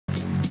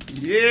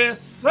Yes,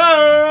 sir!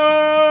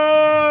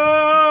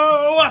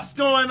 What's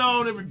going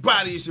on,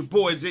 everybody? It's your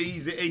boy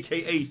J-Eazy,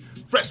 aka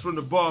Fresh from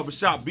the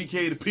Barbershop,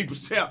 BK the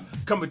People's Champ,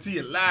 coming to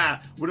you live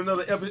with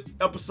another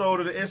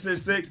episode of the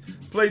SSX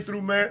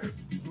playthrough, man.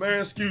 Man,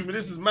 excuse me,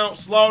 this is Mount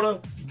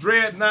Slaughter,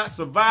 Dreadnought,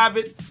 Survive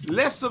It.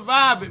 Let's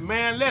survive it,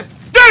 man. Let's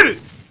get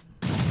it!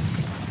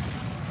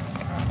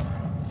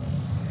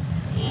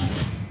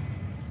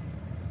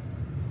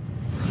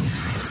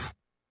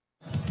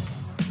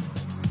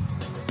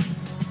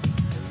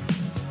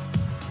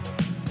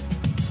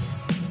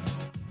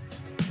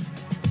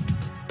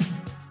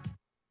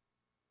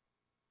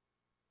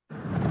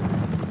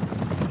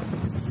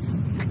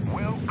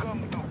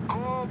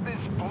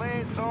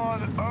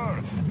 On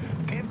Earth,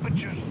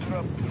 temperatures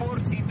drop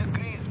 40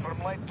 degrees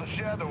from light to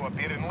shadow up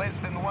here in less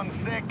than 1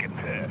 second.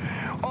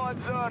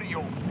 Odds are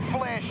you'll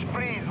flash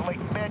freeze like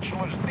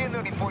bachelor's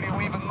dinner before you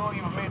even know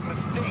you've made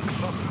mistakes,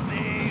 so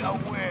stay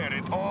aware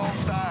at all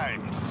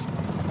times.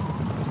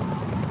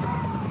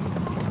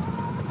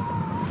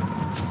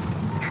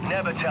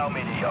 Never tell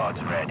me the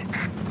odds, Red.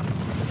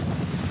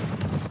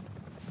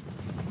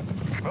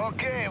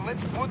 Okay,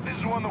 let's put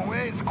this one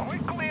away as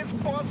quickly as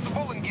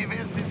possible and give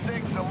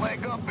SSX a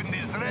leg up in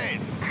this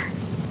race.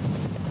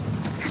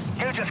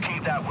 You just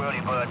keep that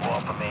whirly bird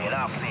warm for me and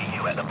I'll see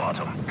you at the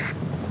bottom.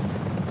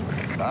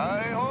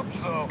 I hope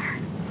so.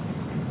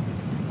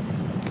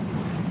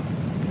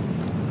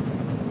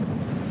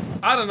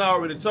 I done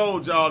already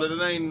told y'all that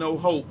it ain't no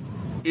hope,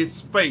 it's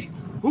faith.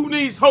 Who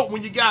needs hope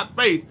when you got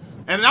faith?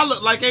 And I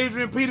look like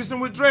Adrian Peterson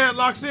with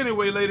dreadlocks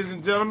anyway, ladies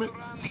and gentlemen.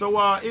 So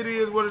it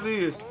is what it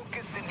is.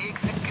 Focus and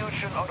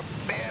execution are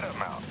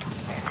paramount.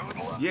 Good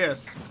luck.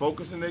 Yes,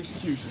 focus and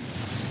execution.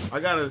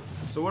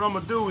 So what I'm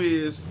gonna do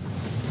is,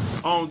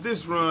 on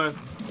this run,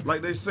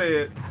 like they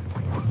said,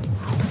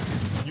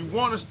 you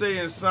wanna stay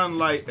in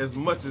sunlight as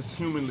much as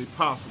humanly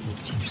possible.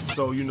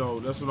 So, you know,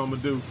 that's what I'm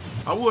gonna do.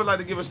 I would like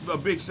to give a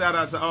big shout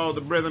out to all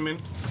the brethren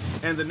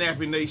and the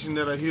Nappy Nation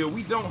that are here.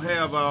 We don't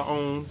have our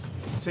own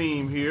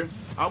team here.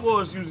 I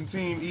was using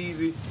Team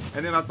Easy,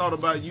 and then I thought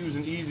about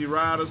using Easy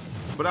Riders,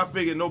 but I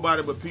figured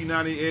nobody but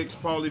P90X,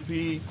 Paulie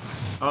P,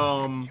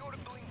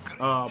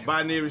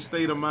 Binary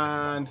State of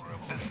Mind,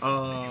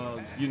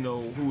 you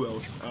know, who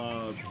else?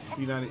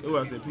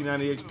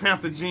 P90X,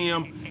 Panther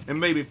Jim, and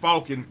maybe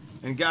Falcon,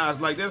 and guys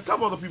like that. A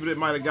couple other people that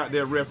might have got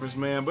their reference,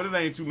 man, but it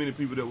ain't too many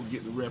people that would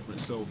get the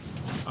reference, so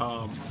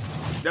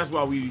that's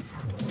why we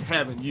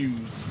haven't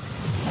used.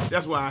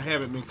 That's why I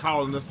haven't been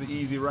calling us the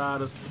Easy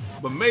Riders,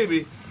 but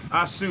maybe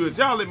I should.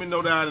 Y'all let me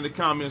know down in the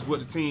comments what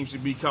the team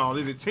should be called.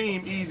 Is it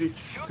Team Easy?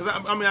 Because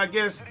I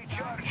guess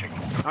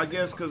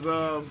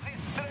because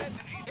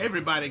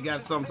everybody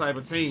got some type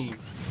of team.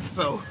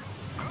 So,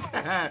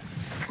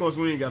 of course,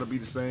 we ain't got to be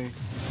the same.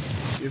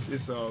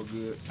 It's all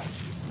good.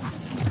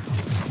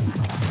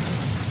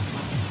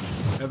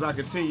 As I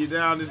continue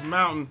down this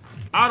mountain,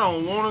 I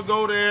don't want to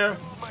go there.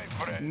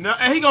 No,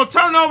 and he gonna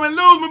turn over and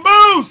lose my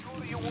boost.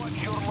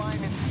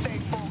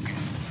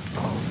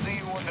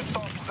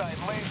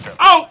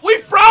 Oh, we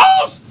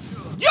froze?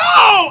 Yo,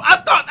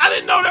 I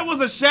didn't know that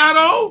was a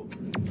shadow.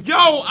 Yo,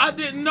 I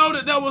didn't know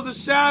that was a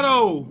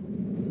shadow.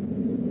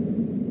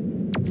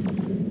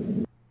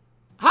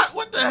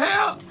 What the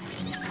hell?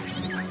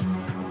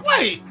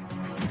 Wait,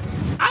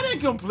 I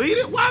didn't complete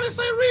it. Why did it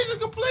say region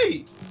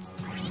complete?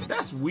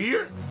 That's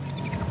weird.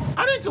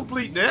 I didn't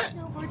complete that.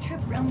 Snowboard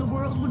trip around the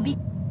world would be.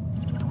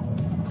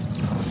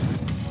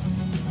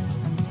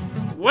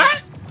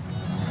 What?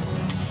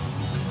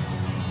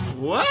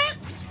 What?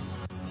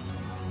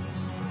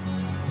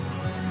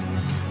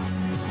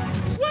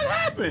 What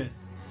happened?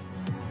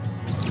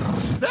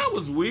 That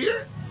was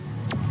weird.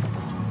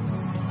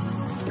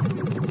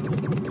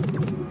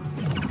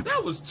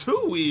 That was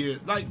too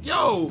weird. Like,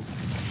 yo,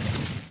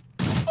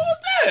 what was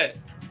that?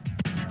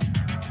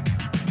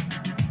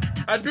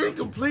 I didn't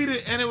complete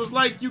it and it was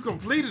like you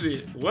completed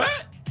it.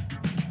 What?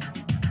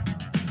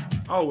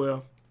 Oh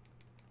well.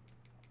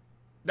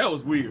 That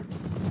was weird.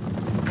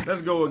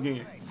 Let's go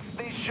again.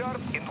 Stay sharp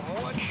and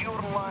watch your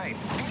line.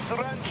 This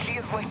run, she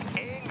is like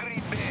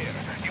angry bear.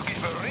 You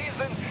give a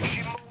reason,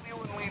 she mow you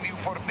and leave you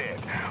for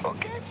dead.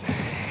 Okay?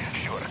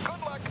 Sure.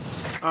 Good luck.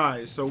 All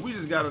right, so we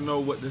just got to know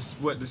what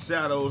the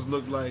shadows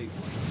look like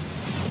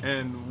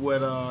and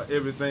what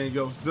everything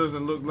else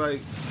doesn't look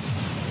like.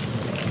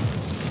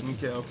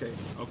 Okay.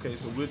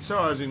 So we're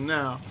charging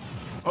now.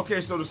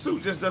 Okay, so the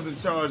suit just doesn't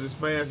charge as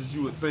fast as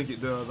you would think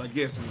it does. I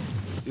guess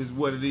is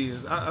what it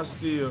is.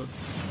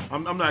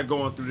 I'm not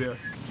going through there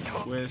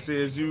where it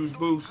says use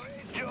boost.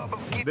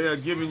 They are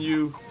giving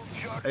you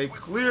a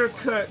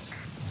clear-cut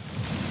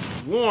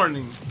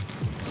warning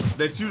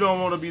that you don't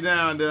want to be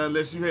down there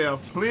unless you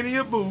have plenty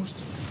of boost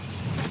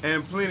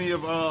and plenty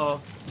of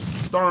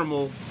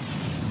thermal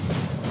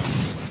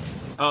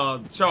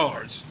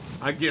charge,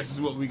 I guess is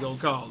what we gonna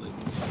call it.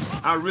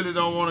 I really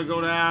don't want to go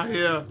down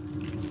here.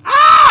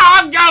 Ah,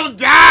 I'm gonna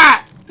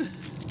die!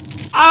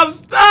 I'm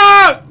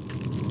stuck!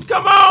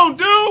 Come on,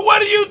 dude,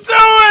 what are you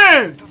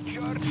doing?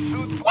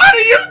 What are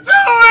you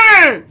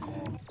doing?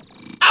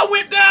 I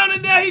went down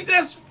in there, he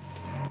just...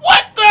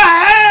 What the hell?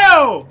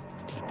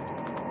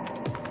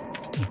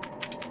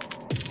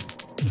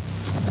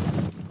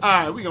 All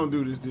right, we gonna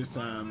do this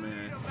time,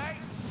 man.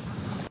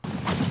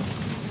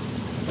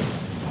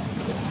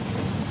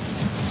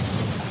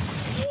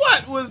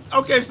 What was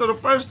okay? So the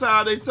first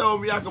time they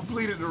told me I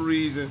completed the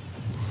region.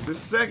 The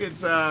second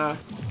time,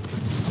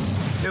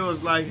 it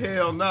was like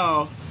hell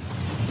no.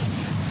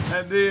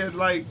 And then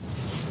like,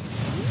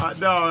 I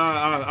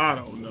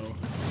don't know.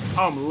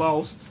 I'm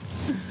lost.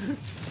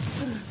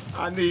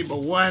 I need my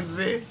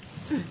onesie.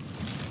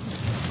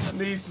 I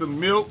need some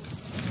milk.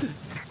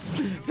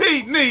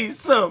 He needs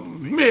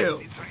some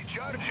milk.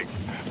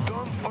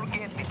 Don't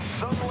forget it's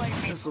sunlight.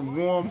 And some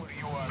warm.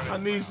 I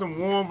need some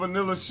warm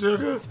vanilla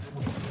sugar.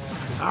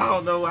 I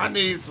don't know. I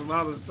need some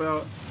other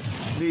stuff.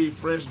 Need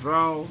fresh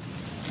draws.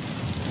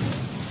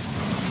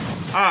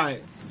 All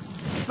right.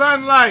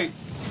 Sunlight.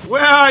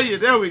 Where are you?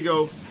 There we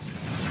go.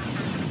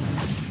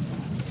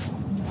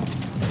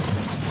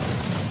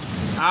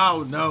 I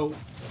don't know.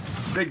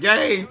 The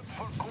game.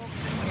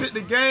 Did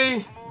the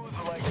game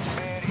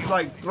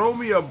like throw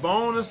me a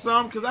bone or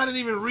something? Because I didn't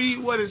even read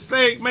what it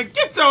said. Man,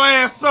 get your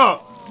ass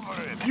up.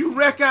 You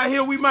wreck out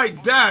here, we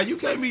might die. You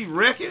can't be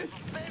wrecking.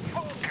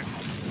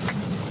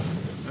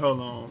 Hold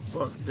on.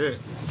 Fuck that.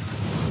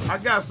 I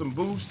got some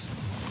boosts.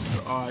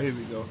 So, all right, here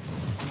we go.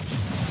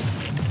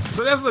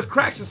 So there's little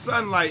cracks of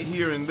sunlight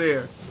here and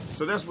there.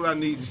 So that's what I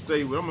need to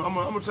stay with. I'm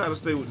gonna try to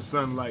stay with the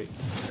sunlight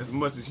as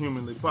much as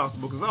humanly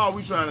possible. Because all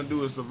we trying to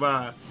do is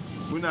survive.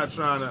 We're not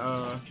trying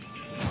to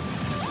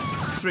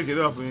trick it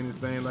up or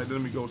anything. Like, let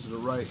me go to the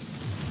right.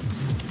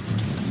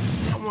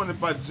 I wonder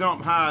if I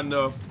jump high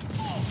enough.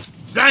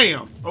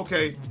 Damn.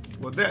 Okay.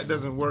 Well, that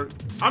doesn't work.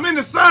 I'm in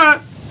the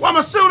sun. Why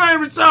my suit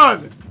ain't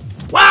recharging?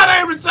 Why it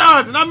ain't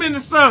recharging? I'm in the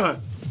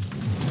sun.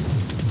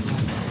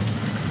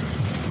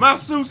 My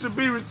suit should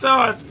be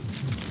recharging.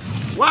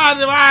 Why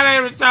it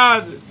ain't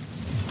recharging?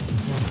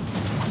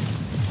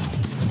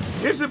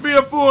 It should be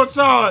a full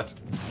charge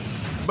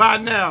by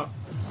now.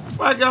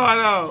 What going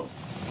on?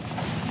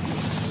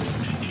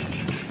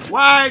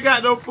 Why I ain't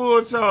got no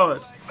full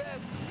charge?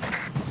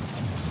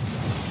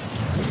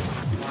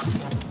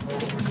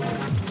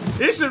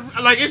 It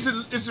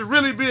should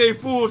really be a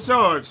full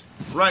charge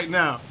right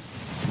now.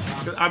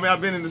 I mean, I've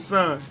been in the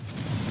sun.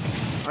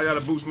 I gotta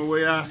boost my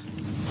way out.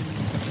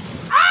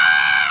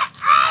 Ah!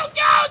 I'm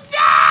gonna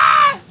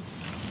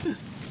die!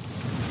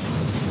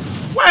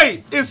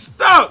 Wait, it's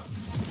stuck.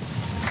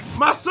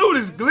 My suit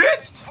is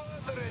glitched.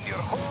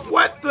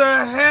 What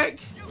the heck?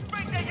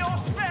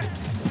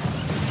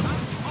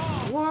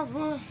 What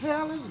the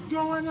hell is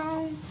going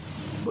on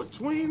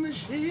between the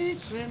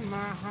sheets in my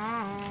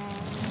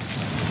house?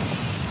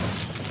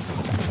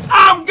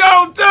 I'm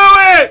gonna do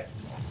it!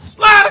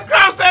 Slide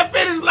across that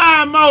finish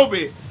line,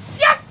 Moby!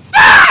 You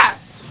die!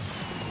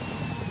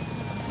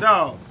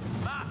 No,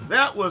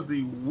 that was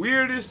the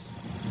weirdest.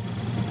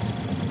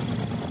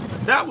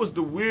 That was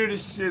the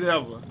weirdest shit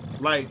ever.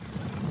 Like,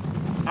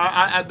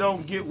 I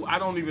don't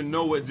even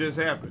know what just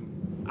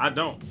happened. I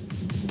don't.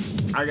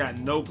 I got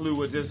no clue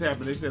what just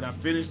happened. They said I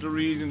finished the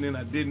region, and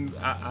I didn't.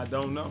 I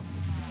don't know.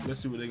 Let's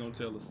see what they're gonna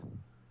tell us.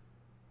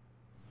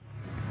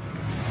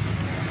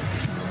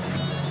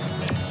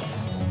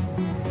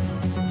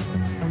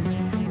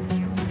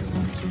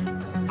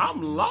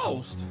 I'm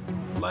lost.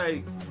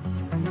 Like,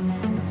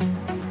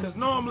 because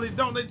normally,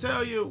 don't they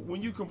tell you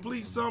when you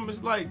complete something,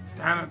 it's like,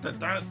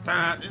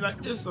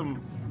 it's some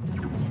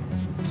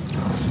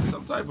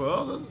type of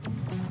other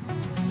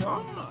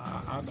something.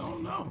 I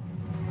don't know.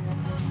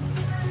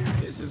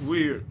 This is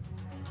weird.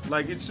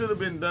 Like, it should have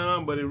been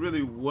done, but it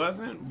really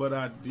wasn't. But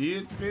I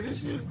did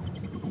finish it.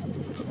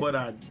 But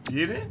I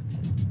didn't.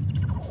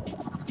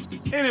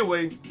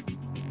 Anyway,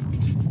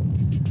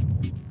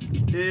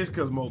 it's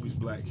because Moby's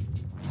black.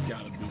 It's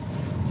gotta be.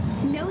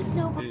 No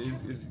snowboard.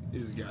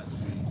 It's gotta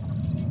be.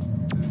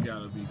 It's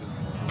gotta be done.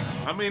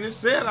 I mean, it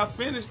said I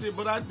finished it,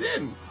 but I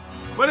didn't.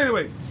 But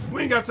anyway,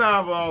 we ain't got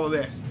time for all of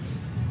that.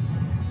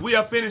 We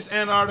have finished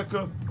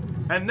Antarctica,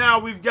 and now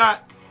we've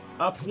got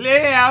a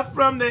player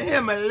from the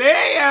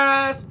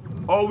Himalayas,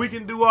 or we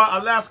can do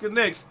our Alaska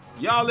next.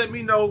 Y'all let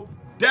me know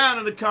down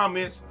in the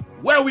comments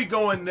where we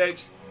going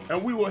next,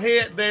 and we will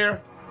head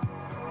there,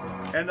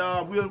 and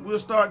we'll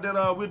start that.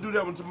 We'll do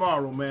that one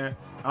tomorrow, man.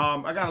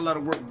 I got a lot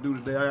of work to do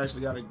today. I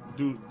actually got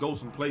to go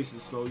some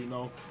places, so you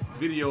know,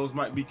 videos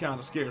might be kind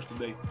of scarce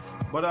today.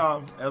 But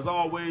as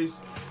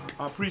always,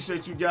 I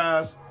appreciate you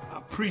guys. I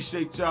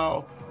appreciate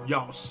y'all.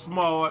 Y'all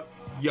smart.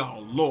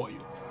 Y'all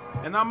loyal.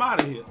 And I'm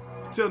out of here.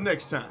 Till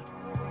next time.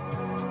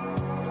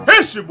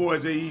 It's your boy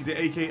Jay Easy,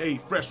 aka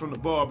Fresh from the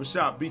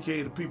Barbershop,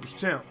 BK the People's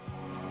Champ.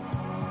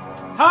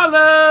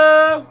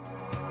 Holla!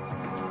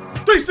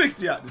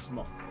 360 out this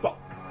month.